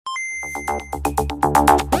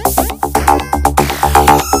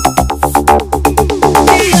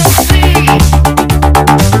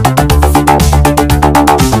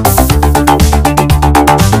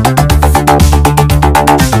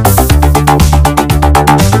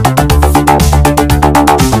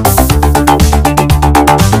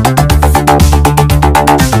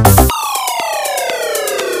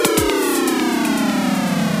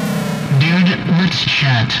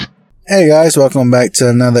Hey guys, welcome back to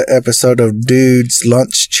another episode of Dudes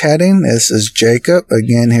Lunch Chatting. This is Jacob,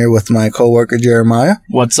 again here with my coworker Jeremiah.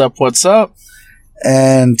 What's up, what's up?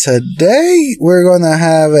 And today we're going to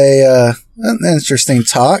have an interesting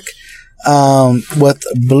talk with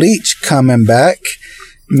Bleach coming back.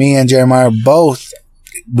 Me and Jeremiah are both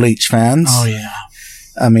Bleach fans. Oh yeah.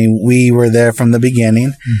 I mean, we were there from the beginning.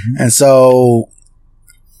 Mm-hmm. And so,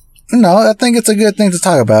 I think it's a good thing to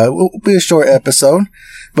talk about. It will be a short episode.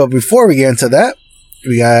 But before we get into that,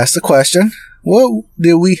 we gotta ask the question, what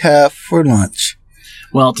did we have for lunch?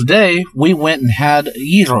 Well, today we went and had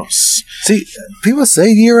gyros. See, people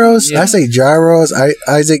say gyros. Yeah. I say gyros.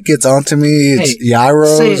 Isaac gets onto me. It's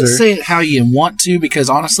gyros. Say it how you want to, because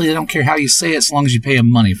honestly, they don't care how you say it as long as you pay them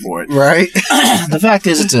money for it. Right. The fact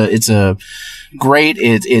is, it's a great.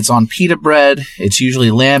 It's on pita bread. It's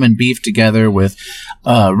usually lamb and beef together with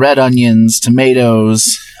red onions,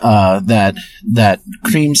 tomatoes, that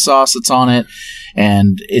cream sauce that's on it,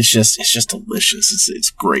 and it's just delicious. It's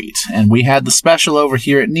great. And we had the special over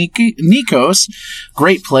here at Nikos.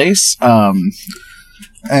 Great place. I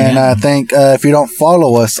think if you don't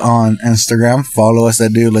follow us on Instagram, follow us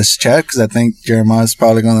at Dude Let's Chat, because I think Jeremiah's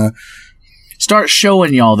probably gonna start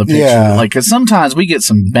showing y'all the picture. Yeah. Like, cause sometimes we get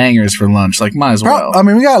some bangers for lunch. Like, might as well. I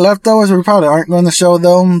mean, we got leftovers. We probably aren't going to show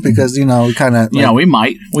them because, we kind of.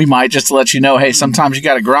 We might just to let you know, hey, sometimes you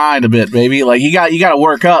got to grind a bit, baby. Like, you got to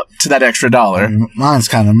work up to that extra $1. Mine's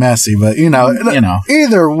kind of messy, but,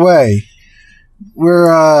 either way,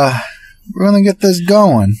 we're going to get this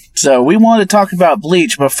going. So we wanted to talk about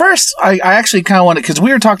Bleach, but first, I actually kind of wanted, because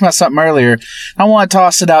we were talking about something earlier, I want to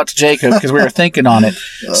toss it out to Jacob because we were thinking on it.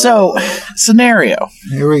 So, scenario.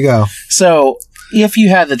 Here we go. So, if you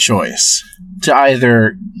had the choice to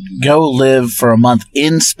either go live for a month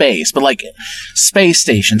in space, but like space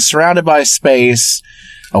station, surrounded by space,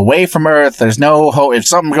 away from Earth, there's no hope. If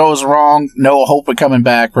something goes wrong, no hope of coming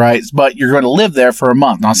back, right? But you're going to live there for a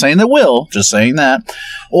month. Not saying that will, just saying that.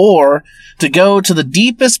 Or to go to the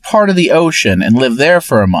deepest part of the ocean and live there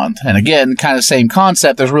for a month. And again, kind of same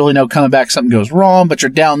concept. There's really no coming back. Something goes wrong, but you're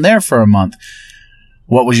down there for a month.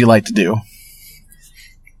 What would you like to do?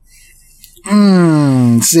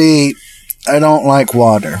 See, I don't like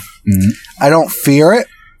water. Mm-hmm. I don't fear it.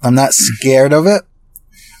 I'm not scared of it.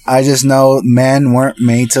 I just know men weren't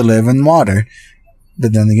made to live in water.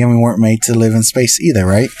 But then again, we weren't made to live in space either,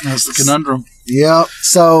 right? That's the conundrum. Yeah.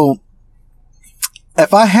 So,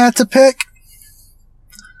 if I had to pick,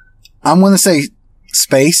 I'm going to say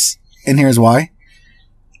space, and here's why.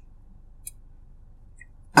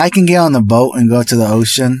 I can get on the boat and go to the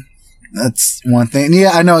ocean. That's one thing. Yeah,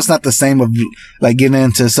 I know it's not the same of like getting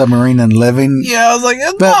into a submarine and living. Yeah, I was like,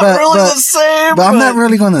 it's not really the same. But I'm not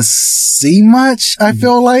really going to see much, I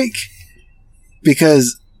feel like.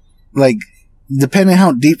 Because, like, depending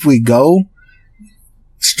how deep we go,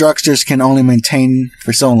 structures can only maintain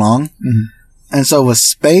for so long. Mm-hmm. And so with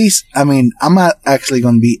space, I mean, I'm not actually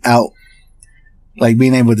going to be out, like,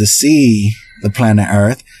 being able to see the planet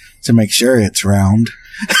Earth to make sure it's round.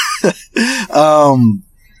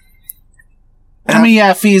 I mean,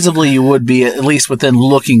 yeah, feasibly you would be at least within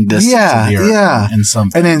looking distance of the Earth. Yeah. And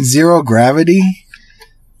something. And then zero gravity.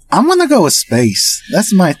 I'm going to go with space.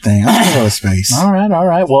 That's my thing. I'm going to go with space. All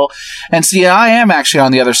right. Well, and see, I am actually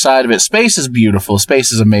on the other side of it. Space is beautiful.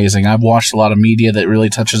 Space is amazing. I've watched a lot of media that really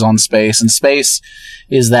touches on space, and space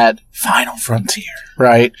is that final frontier,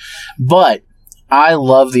 right? But I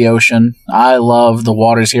love the ocean. I love the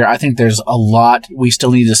waters here. I think there's a lot we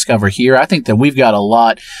still need to discover here. I think that we've got a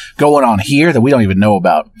lot going on here that we don't even know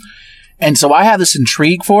about. And so I have this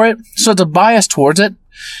intrigue for it. So it's a bias towards it.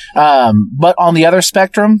 But on the other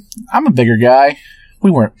spectrum, I'm a bigger guy.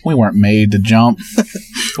 We weren't made to jump.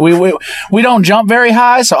 we don't jump very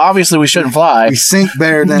high, so obviously we shouldn't fly. We sink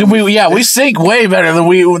better than we sink way better than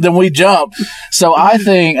we jump. So I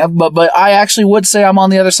think, but I actually would say I'm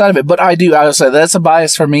on the other side of it. But I would say that's a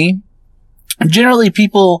bias for me. Generally,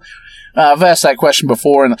 people, I've asked that question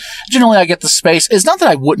before, and generally I get the space. It's not that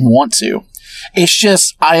I wouldn't want to. It's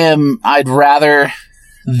just I'd rather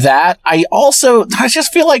that. I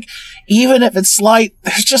just feel like even if it's slight,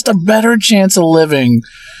 there's just a better chance of living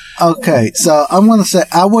Okay, so I'm gonna say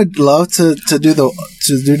I would love to do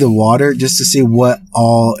the water just to see what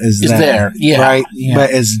all is there. Yeah, right. Yeah.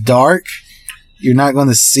 But it's dark. You're not going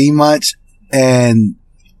to see much, and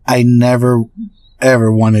I never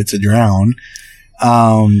ever wanted to drown.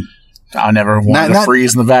 I never wanted to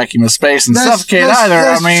freeze in the vacuum of space and suffocate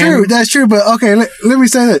either. That's true. That's true. But okay, let me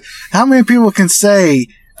say that. How many people can say,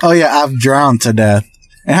 "Oh yeah, I've drowned to death,"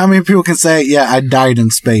 and how many people can say, "Yeah, I died in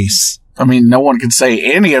space"? I mean, no one can say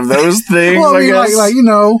any of those things. Well, I mean, guess. like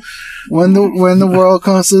when the world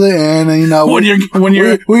comes to the end, and when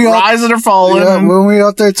you're rising or falling, when we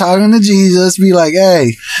out there talking to Jesus, be like,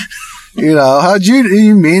 hey. How'd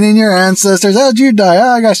you meaning your ancestors? How'd you die? Oh,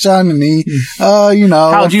 I got shot in the knee. How'd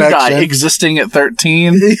infection. you die? Existing at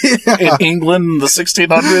 13 in England in the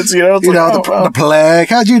 1600s, the plague.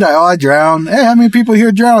 How'd you die? Oh, I drowned. Hey, how many people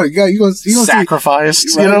here drowned? You sacrificed.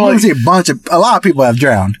 See, you see a lot of people have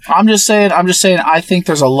drowned. I'm just saying, I think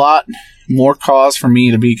there's a lot more cause for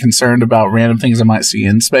me to be concerned about random things I might see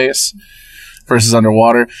in space versus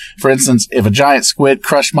underwater. For instance, if a giant squid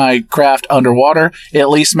crushed my craft underwater, it at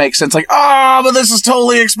least makes sense. Like, but this is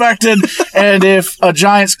totally expected. And if a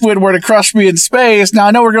giant squid were to crush me in space, now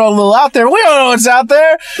I know we're going a little out there. We don't know what's out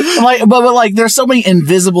there. But there's so many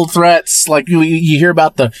invisible threats. Like you hear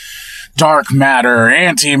about the dark matter,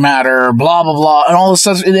 antimatter, blah, blah, blah, and all this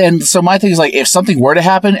stuff. And so my thing is like, if something were to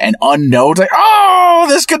happen and unknown, like,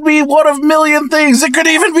 this could be one of a million things. It could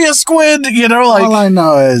even be a squid, All I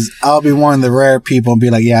know is I'll be one of the rare people and be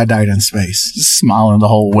like, yeah, I died in space. Just smiling the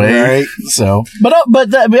whole way. Right. So, but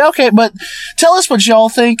tell us what y'all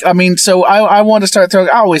think. I mean, so I want to start throwing,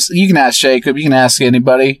 you can ask Jacob, you can ask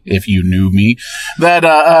anybody, if you knew me, that,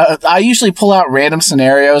 I usually pull out random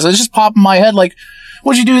scenarios. It's just pop in my head, like,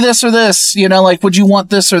 would you do this or this? Would you want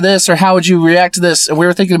this or this? Or how would you react to this? And we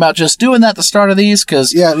were thinking about just doing that at the start of these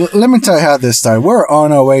because... Yeah, let me tell you how this started. We're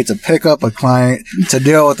on our way to pick up a client to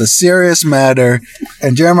deal with a serious matter.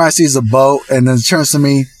 And Jeremiah sees a boat and then turns to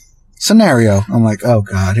me, scenario. I'm like, oh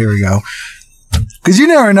God, here we go. Because you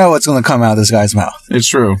never know what's going to come out of this guy's mouth. It's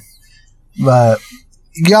true. But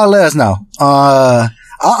y'all let us know.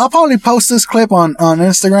 I'll probably post this clip on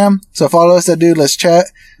Instagram. So follow us at Dude Let's Chat.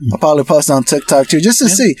 I'll probably post it on TikTok too, just to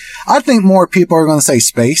see. I think more people are going to say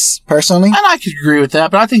space, personally. And I could agree with that,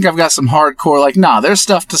 but I think I've got some hardcore, there's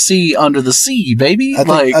stuff to see under the sea, baby.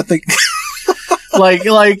 I think like,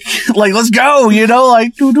 let's go,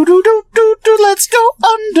 let's go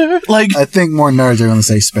under. I think more nerds are going to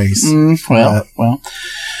say space. Well.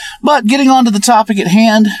 But getting on to the topic at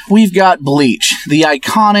hand, we've got Bleach, the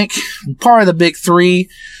iconic part of the big three,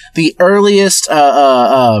 the earliest,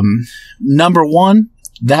 number one.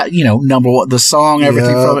 That, number one, the song,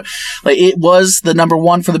 everything from it. It was the number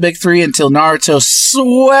one for the big three until Naruto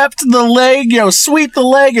swept the leg, swept the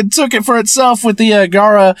leg and took it for itself with the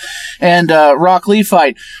Gaara and Rock Lee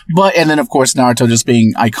fight. And then, of course, Naruto just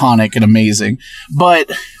being iconic and amazing.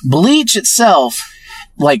 But Bleach itself,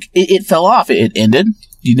 it fell off. It ended.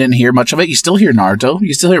 You didn't hear much of it. You still hear Naruto.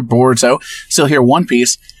 You still hear Boruto. Still hear One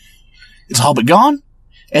Piece. It's all but gone.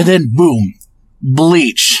 And then, boom,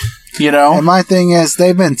 Bleach. And my thing is,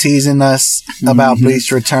 they've been teasing us about Bleach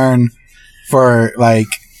return for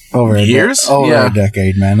over years, a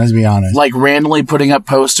decade, man. Let's be honest. Randomly putting up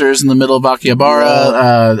posters in the middle of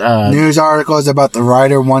Akihabara, news articles about the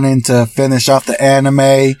writer wanting to finish off the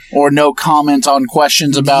anime, or no comment on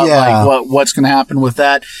questions about what's going to happen with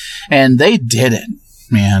that, and they didn't.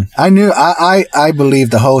 Man, I knew. I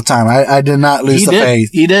believed the whole time. I did not lose the faith.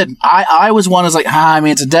 He did. I was one. I was like,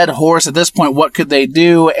 it's a dead horse at this point. What could they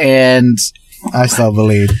do? And I still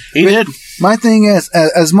believed. He did. My thing is,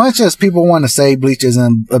 as much as people want to say Bleach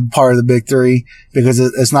isn't a part of the big three because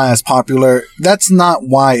it's not as popular, that's not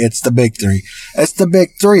why it's the big three. It's the big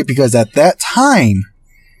three because at that time,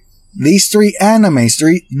 these three animes,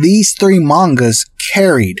 these three mangas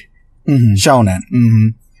carried shonen. Mm-hmm.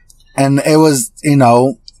 And it was, in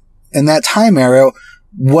that time era,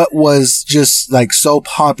 what was just so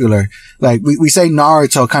popular. We say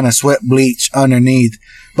Naruto kind of swept Bleach underneath,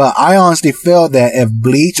 but I honestly feel that if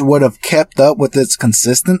Bleach would have kept up with its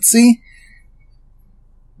consistency,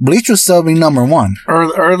 Bleach would still be number one.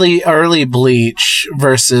 Early Bleach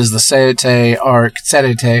versus the Serete arc,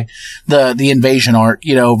 the invasion arc,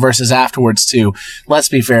 versus afterwards too. Let's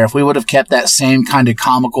be fair. If we would have kept that same kind of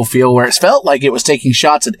comical feel where it felt like it was taking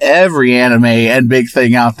shots at every anime and big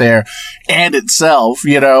thing out there and itself,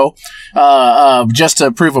 just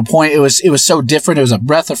to prove a point, it was so different. It was a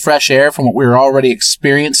breath of fresh air from what we were already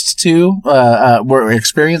we're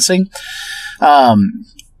experiencing.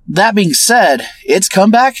 That being said, its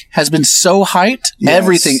comeback has been so hyped. Yes.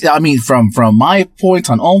 Everything, from my points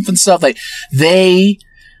on Oomph and stuff, they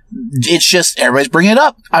it's just everybody's bringing it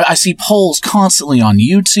up. I see polls constantly on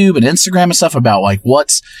YouTube and Instagram and stuff about like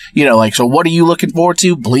what's, so what are you looking forward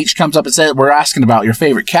to? Bleach comes up and says, we're asking about your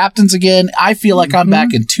favorite captains again. I feel like I'm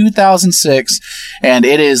back in 2006 and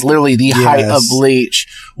it is literally the height of Bleach,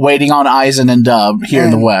 waiting on Aizen and Dub here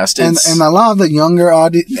in the West. And a lot of the younger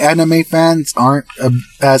anime fans aren't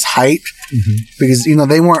as hyped because,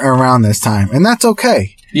 they weren't around this time, and that's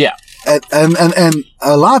okay. Yeah. And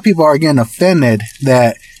a lot of people are getting offended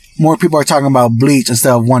that more people are talking about Bleach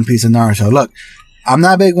instead of One Piece and Naruto. Look, I'm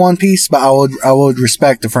not a big One Piece, but I would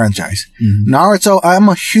respect the franchise. Naruto, I'm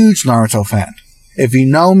a huge Naruto fan. If you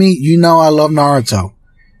know me, you know I love Naruto.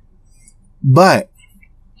 But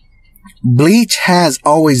Bleach has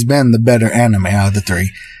always been the better anime out of the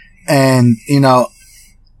three. And,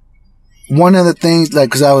 one of the things, like,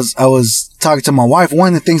 cause I was talking to my wife, one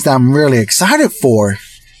of the things that I'm really excited for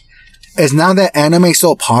is now that anime is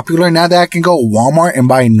so popular, now that I can go Walmart and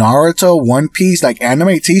buy Naruto, One Piece, like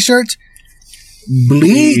anime t-shirts,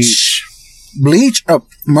 Bleach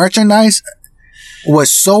merchandise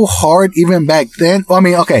was so hard even back then. Well, I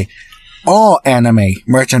mean, okay, all anime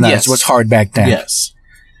merchandise was hard back then. Yes.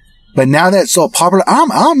 But now that it's so popular,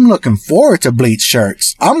 I'm looking forward to Bleach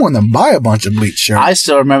shirts. I'm going to buy a bunch of Bleach shirts. I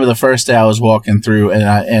still remember the first day I was walking through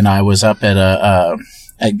and I was up at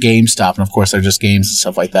GameStop, and of course they're just games and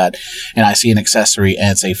stuff like that, and I see an accessory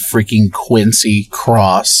and it's a freaking Quincy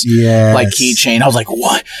cross like keychain. I was like,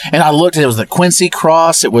 what? And I looked at it, was the Quincy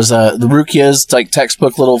cross, it was the Rukia's like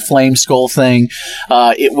textbook little flame skull thing,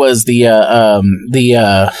 it was the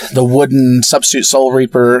wooden substitute Soul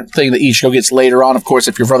Reaper thing that Ichigo gets later on. Of course,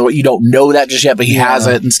 if you're further away, you don't know that just yet, but he has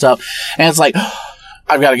it and stuff, and it's like,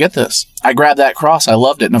 I've got to get this. I grabbed that cross, I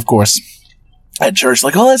loved it, and of course at church,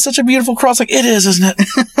 like, oh, that's such a beautiful cross. Like, it is, isn't it?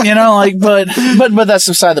 But that's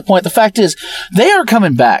beside the point. The fact is, they are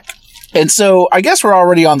coming back. And so I guess we're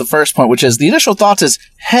already on the first point, which is the initial thoughts is,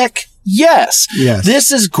 heck yes.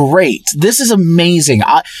 This is great. This is amazing.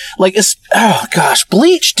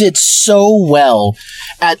 Bleach did so well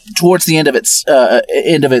towards the end of its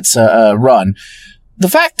run. The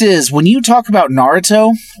fact is, when you talk about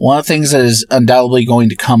Naruto, one of the things that is undoubtedly going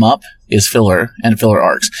to come up is filler and filler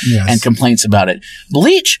arcs and complaints about it.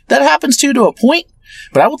 Bleach, that happens to a point,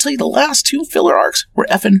 but I will tell you the last 2 filler arcs were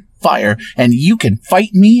effing fire, and you can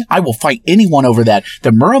fight me. I will fight anyone over that. The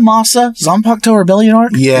Muramasa Zanpakuto Rebellion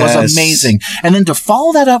arc was amazing. And then to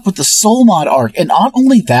follow that up with the Soul Mod arc, and not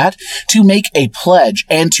only that, to make a pledge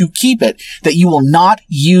and to keep it that you will not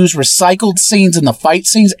use recycled scenes in the fight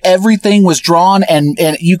scenes. Everything was drawn and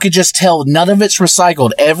you could just tell none of it's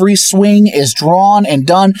recycled. Every swing is drawn and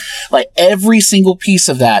done. Like every single piece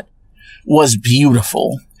of that was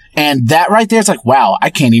beautiful. And that right there, it's like, wow, I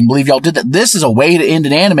can't even believe y'all did that. This is a way to end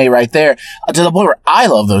an anime right there, to the point where I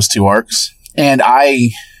love those 2 arcs. And I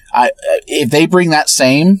if they bring that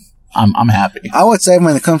same, I'm happy. I would say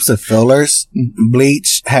when it comes to fillers,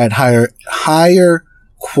 Bleach had higher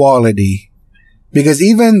quality, because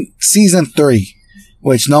even season 3,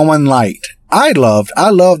 which no one liked, I loved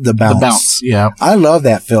the bounce. The bounce, yeah. I love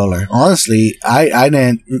that filler. Honestly, I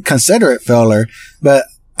didn't consider it filler, but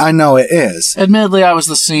I know it is. Admittedly, I was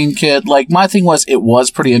the scene kid. Like, my thing was, it was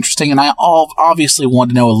pretty interesting, and I obviously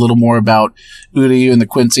wanted to know a little more about Uryu and the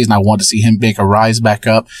Quincy's, and I wanted to see him make a rise back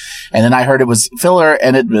up. And then I heard it was filler,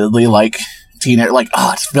 and admittedly, like,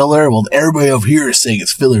 it's filler. Well, everybody over here is saying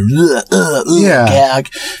it's filler. Gag.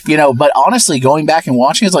 But honestly, going back and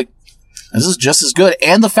watching, it's like, this is just as good.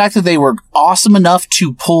 And the fact that they were awesome enough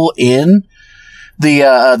to pull in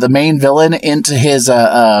the main villain into his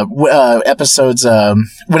episodes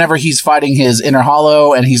whenever he's fighting his inner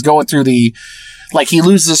hollow and he's going through he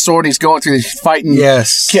loses his sword, he's going through fighting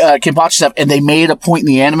Kenpachi stuff, and they made a point in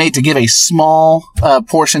the anime to give a small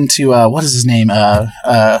portion to what is his name,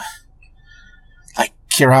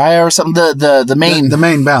 Kiraya or something, the main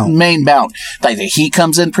bound. Like, he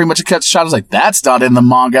comes in pretty much and cuts a shot. I was like, that's not in the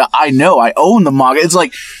manga. I know, I own the manga. It's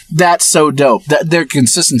like, that's so dope. Their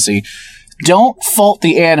consistency. Don't fault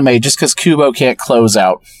the anime just because Kubo can't close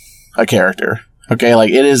out a character. Okay, like,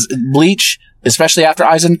 it is Bleach, especially after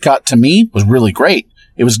Aizen got to me, was really great.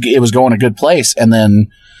 It was going a good place, and then,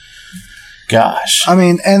 gosh, I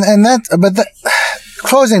mean,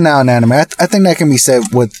 closing down anime, I think that can be said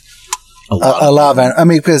with a lot of anime. I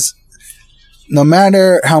mean, because no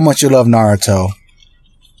matter how much you love Naruto,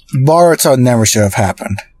 Boruto never should have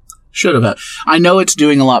happened. Should have. I know it's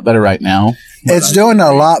doing a lot better right now. It's doing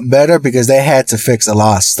a lot better because they had to fix a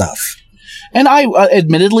lot of stuff. And I,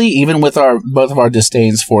 admittedly, even with both of our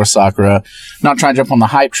disdains for Sakura, not trying to jump on the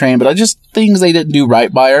hype train, but I just things they didn't do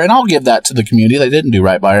right by her, and I'll give that to the community. They didn't do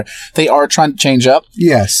right by her. They are trying to change up.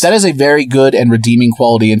 Yes. That is a very good and redeeming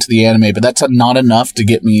quality into the anime, but that's not enough to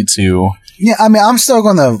get me to... Yeah, I mean, I'm still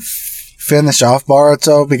going to finish off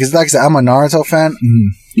Boruto because, like I said, I'm a Naruto fan.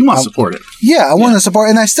 You must support it. Yeah, I want to support,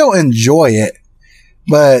 and I still enjoy it.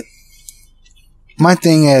 But my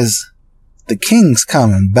thing is, the king's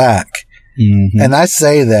coming back. And I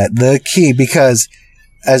say that, the key, because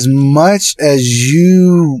as much as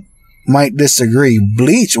you might disagree,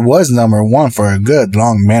 Bleach was number one for a good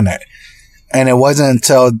long minute. And it wasn't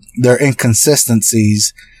until their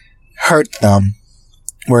inconsistencies hurt them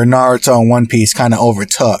where Naruto and One Piece kind of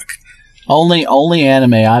overtook. Only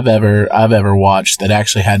anime I've ever watched that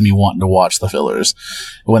actually had me wanting to watch the fillers.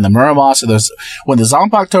 When the Muramasa, when the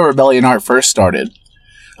Zanpakuto Rebellion arc first started,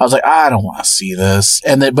 I was like, I don't want to see this.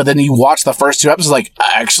 But then you watch the first 2 episodes, like,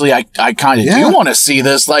 actually, I kind of do want to see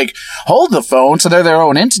this. Like, hold the phone. So they're their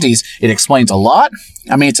own entities. It explains a lot.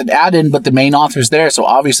 I mean, it's an add-in, but the main author's there. So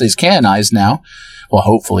obviously it's canonized now. Well,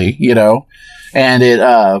 hopefully, and it,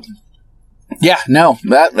 that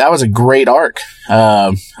was a great arc.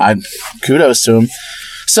 Kudos to him.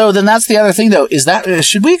 So then that's the other thing though, is that,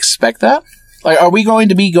 should we expect that? Like, are we going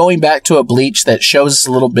to be going back to a Bleach that shows us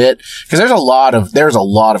a little bit? Because there's a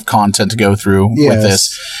lot of content to go through with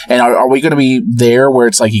this. And are we going to be there where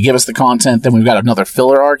it's like you give us the content, then we've got another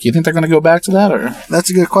filler arc? You think they're going to go back to that, or?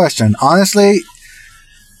 That's a good question. Honestly,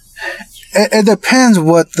 it depends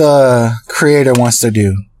what the creator wants to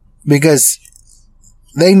do, because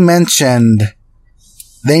they mentioned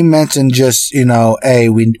just, hey,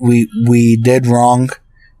 we did wrong,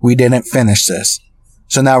 we didn't finish this.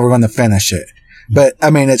 So now we're going to finish it. But, I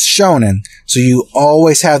mean, it's shonen. So you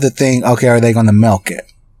always have the thing, okay, are they going to milk it?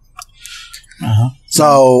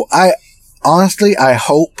 So I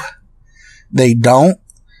hope they don't.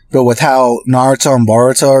 But with how Naruto and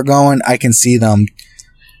Boruto are going, I can see them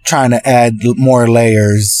trying to add more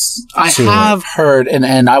layers. I have heard,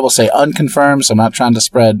 and I will say unconfirmed, so I'm not trying to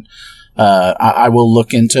spread, I will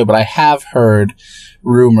look into it, but I have heard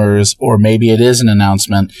rumors, or maybe it is an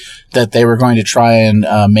announcement, that they were going to try and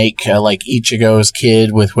make like Ichigo's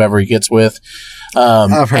kid with whoever he gets with.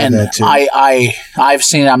 I've heard that too. I've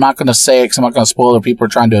seen it. I'm not going to say it because I'm not going to spoil it. People are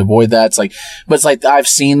trying to avoid that. It's like I've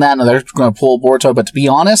seen that, and they're going to pull Boruto. But to be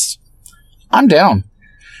honest, I'm down.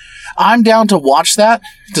 I'm down to watch that,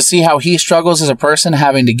 to see how he struggles as a person,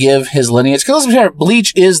 having to give his lineage. Because let's be fair,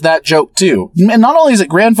 Bleach is that joke too. And not only is it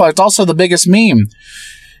grandfather, it's also the biggest meme.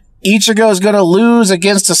 Ichigo is going to lose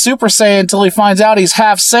against a Super Saiyan until he finds out he's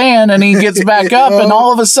half Saiyan, and he gets back up, and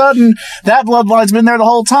all of a sudden, that bloodline's been there the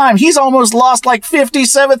whole time. He's almost lost like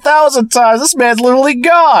 57,000 times. This man's literally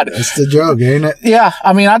God. That's the joke, ain't it? Yeah.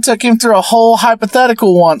 I mean, I took him through a whole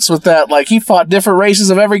hypothetical once with that. Like, he fought different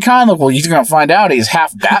races of every kind. Like, well, he's going to find out he's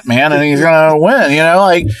half Batman, and he's going to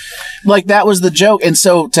win, Like, that was the joke. And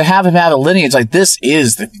so, to have him have a lineage, like, this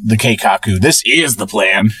is the Keikaku. This is the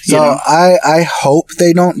plan. So, I hope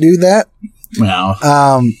they don't do that. Well,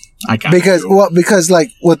 because like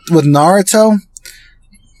with Naruto,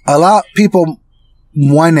 a lot of people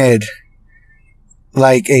wanted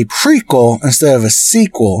like a prequel instead of a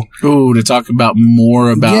sequel. Ooh, to talk about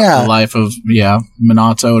more about the life of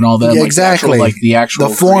Minato and all that. Yeah, exactly. The actual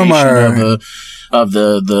the former of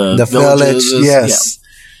the village. Yes,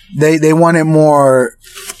 they wanted more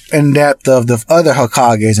in depth of the other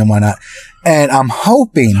Hokages and whatnot. And I'm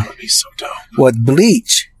hoping that would be so dope with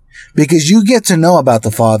Bleach, because you get to know about the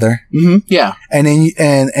father. Mm-hmm. Yeah. And then,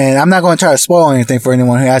 and I'm not going to try to spoil anything for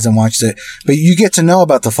anyone who hasn't watched it, but you get to know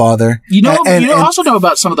about the father. You also know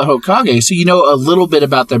about some of the Hokage, so you know a little bit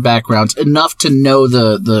about their backgrounds, enough to know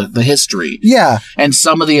the history. Yeah. And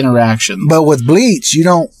some of the interactions. But with Bleach, you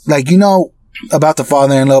don't, about the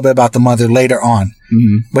father and a little bit about the mother later on.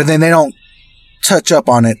 Mm-hmm. But then they don't touch up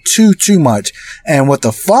on it too much. And with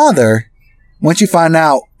the father, once you find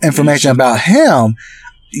out information about him,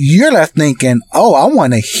 you're left thinking, oh, I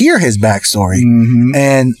want to hear his backstory. Mm-hmm.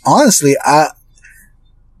 And honestly,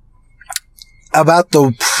 about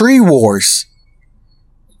the pre-wars,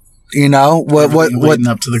 leading up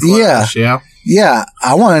to the clash, yeah,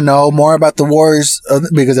 I want to know more about the wars,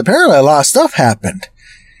 because apparently a lot of stuff happened.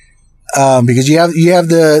 Because you have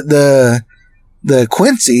the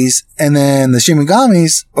Quincy's, and then the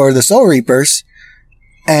Shinigamis, or the Soul Reapers,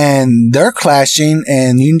 and they're clashing,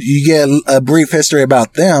 and you get a brief history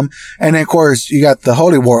about them. And then, of course, you got the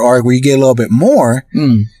Holy War arc where you get a little bit more.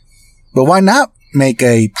 But why not make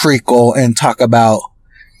a prequel and talk about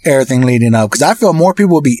everything leading up? Because I feel more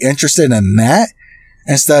people would be interested in that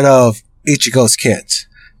instead of Ichigo's kids.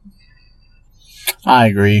 I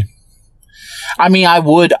agree. I mean,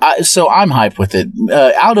 so I'm hyped with it.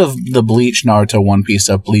 Out of the Bleach, Naruto, One Piece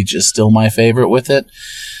stuff, Bleach is still my favorite with it.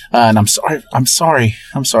 And I'm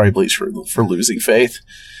sorry, Bleach, for losing faith.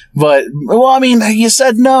 But, well, I mean, you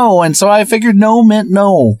said no, and so I figured no meant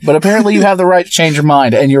no. But apparently you have the right to change your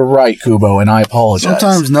mind, and you're right, Kubo, and I apologize.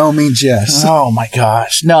 Sometimes no means yes. Oh, my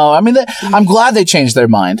gosh. No, I mean, I'm glad they changed their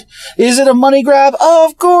mind. Is it a money grab?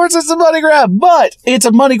 Of course it's a money grab, but it's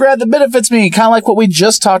a money grab that benefits me, kind of like what we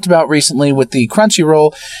just talked about recently with the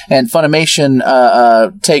Crunchyroll and Funimation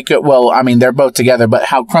well, I mean, they're both together, but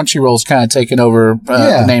how Crunchyroll's kind of taken over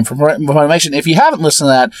the name from Funimation. If you haven't listened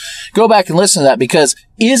to that, go back and listen to that, because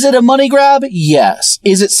is it a money grab? Yes.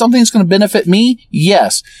 Is it something that's going to benefit me?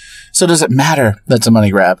 Yes. So does it matter that's a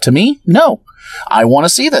money grab? To me, no. I want to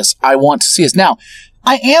see this. I want to see this. Now,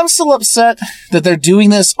 I am still upset that they're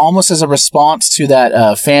doing this almost as a response to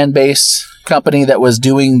that fan base company that was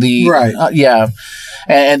doing the... Right.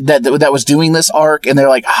 And that was doing this arc, and they're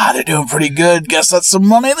like, they're doing pretty good. Guess that's some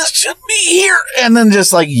money that should be here. And then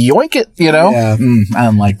just like yoink it, you know? Yeah. I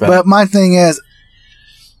don't like that. But my thing is,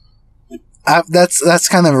 that's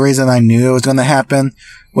kind of the reason I knew it was going to happen,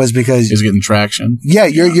 was because he's getting traction. Yeah,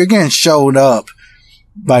 you're getting showed up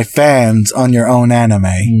by fans on your own anime.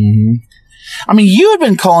 Mm-hmm. I mean, you had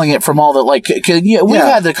been calling it from all the, like, we've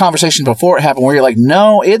had the conversation before it happened where you're like,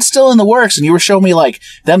 no, it's still in the works, and you were showing me like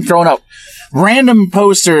them throwing up random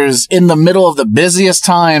posters in the middle of the busiest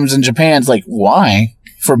times in Japan. It's like, why?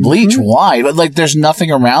 For Bleach, why? But like, there's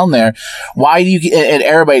nothing around there. Why do you? And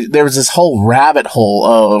everybody, there was this whole rabbit hole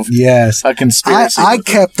of a conspiracy. I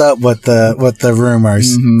kept up with the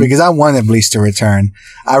rumors because I wanted Bleach to return.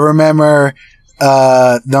 I remember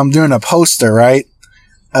them doing a poster, right,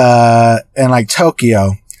 in like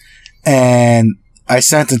Tokyo, and I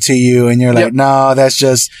sent it to you, and you're like, no, that's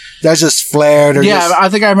just flared. Or I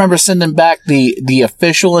think I remember sending back the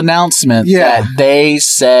official announcement that they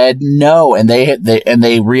said no, and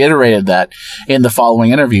they reiterated that in the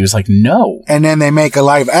following interviews, like no. And then they make a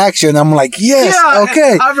live action. I'm like, yes,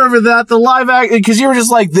 okay. I remember that, the live action, because you were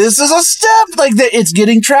just like, this is a step, like it's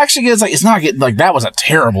getting traction. It's like, it's not getting, like, that was a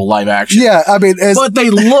terrible live action. Yeah, I mean, but they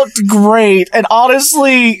looked great, and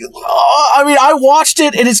honestly, I mean, I watched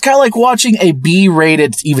it, and it's kind of like watching a B-rated,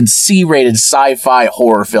 even C-rated sci-fi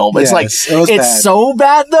horror film. It's it's so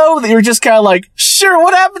bad though that you're just kind of like, sure,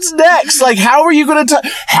 what happens next? Like, how are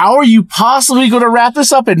you possibly going to wrap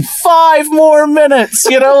this up in 5 more minutes?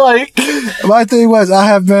 You know, like, my thing was, I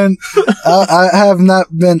have not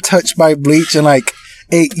been touched by Bleach in like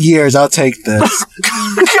 8 years. I'll take this.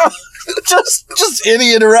 just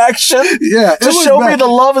any interaction. Yeah, to show me the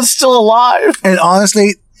love is still alive. And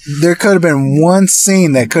honestly, there could have been one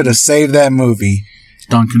scene that could have saved that movie.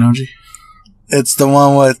 Don Kanoji? It's the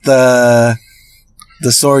one with the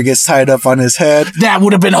sword gets tied up on his head. That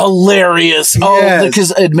would have been hilarious. Yes. Oh,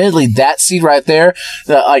 because admittedly, that scene right there,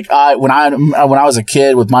 when I was a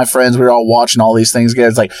kid with my friends, we were all watching all these things.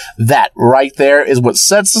 It's like, that right there is what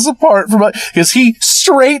sets us apart from it, because he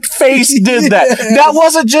straight face did that. That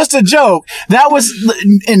wasn't just a joke. That was,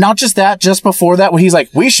 and not just that, just before that, when he's like,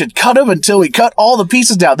 we should cut him until we cut all the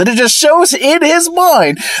pieces down. Then it just shows in his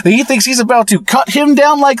mind that he thinks he's about to cut him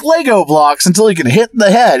down like Lego blocks until he can hit the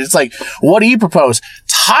head. It's like, what do you propose?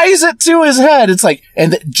 Ties it to his head. It's like,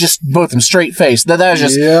 and just both of them straight face. That is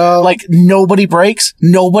just like, nobody breaks.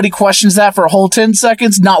 Nobody questions that for a whole 10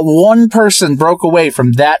 seconds. Not one person broke away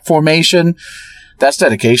from that formation. That's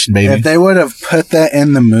dedication, baby. If they would have put that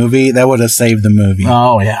in the movie, that would have saved the movie.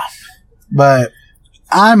 Oh, yeah. But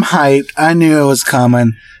I'm hyped. I knew it was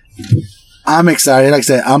coming. I'm excited. Like I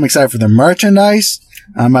said, I'm excited for the merchandise.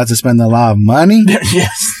 I'm about to spend a lot of money.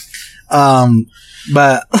 Yes.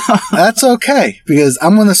 But that's okay, because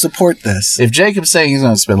I'm going to support this. If Jacob's saying he's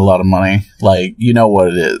going to spend a lot of money, like, you know what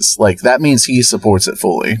it is. Like, that means he supports it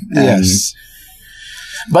fully. Yes.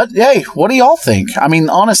 But, hey, what do y'all think? I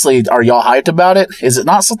mean, honestly, are y'all hyped about it? Is it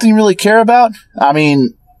not something you really care about? I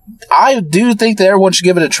mean, I do think that everyone should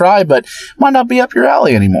give it a try, but might not be up your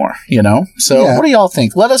alley anymore, you know? So what do y'all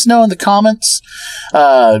think? Let us know in the comments.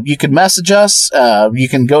 You can message us. You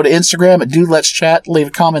can go to Instagram at Dude Let's Chat. Leave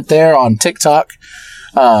a comment there. On TikTok.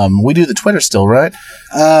 We do the Twitter still, right?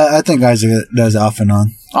 I think Isaac does off and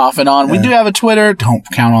on. Off and on. Yeah. We do have a Twitter. Don't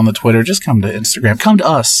count on the Twitter. Just come to Instagram. Come to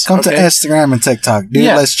us. Come to Instagram and TikTok. Dude,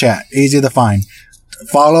 Let's Chat. Easy to find.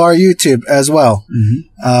 Follow our YouTube as well.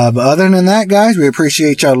 But other than that, guys, we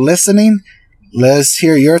appreciate y'all listening. Let's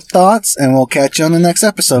hear your thoughts, and we'll catch you on the next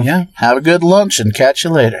episode. Yeah. Have a good lunch, and catch you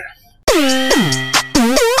later.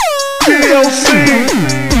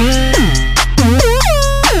 DLC.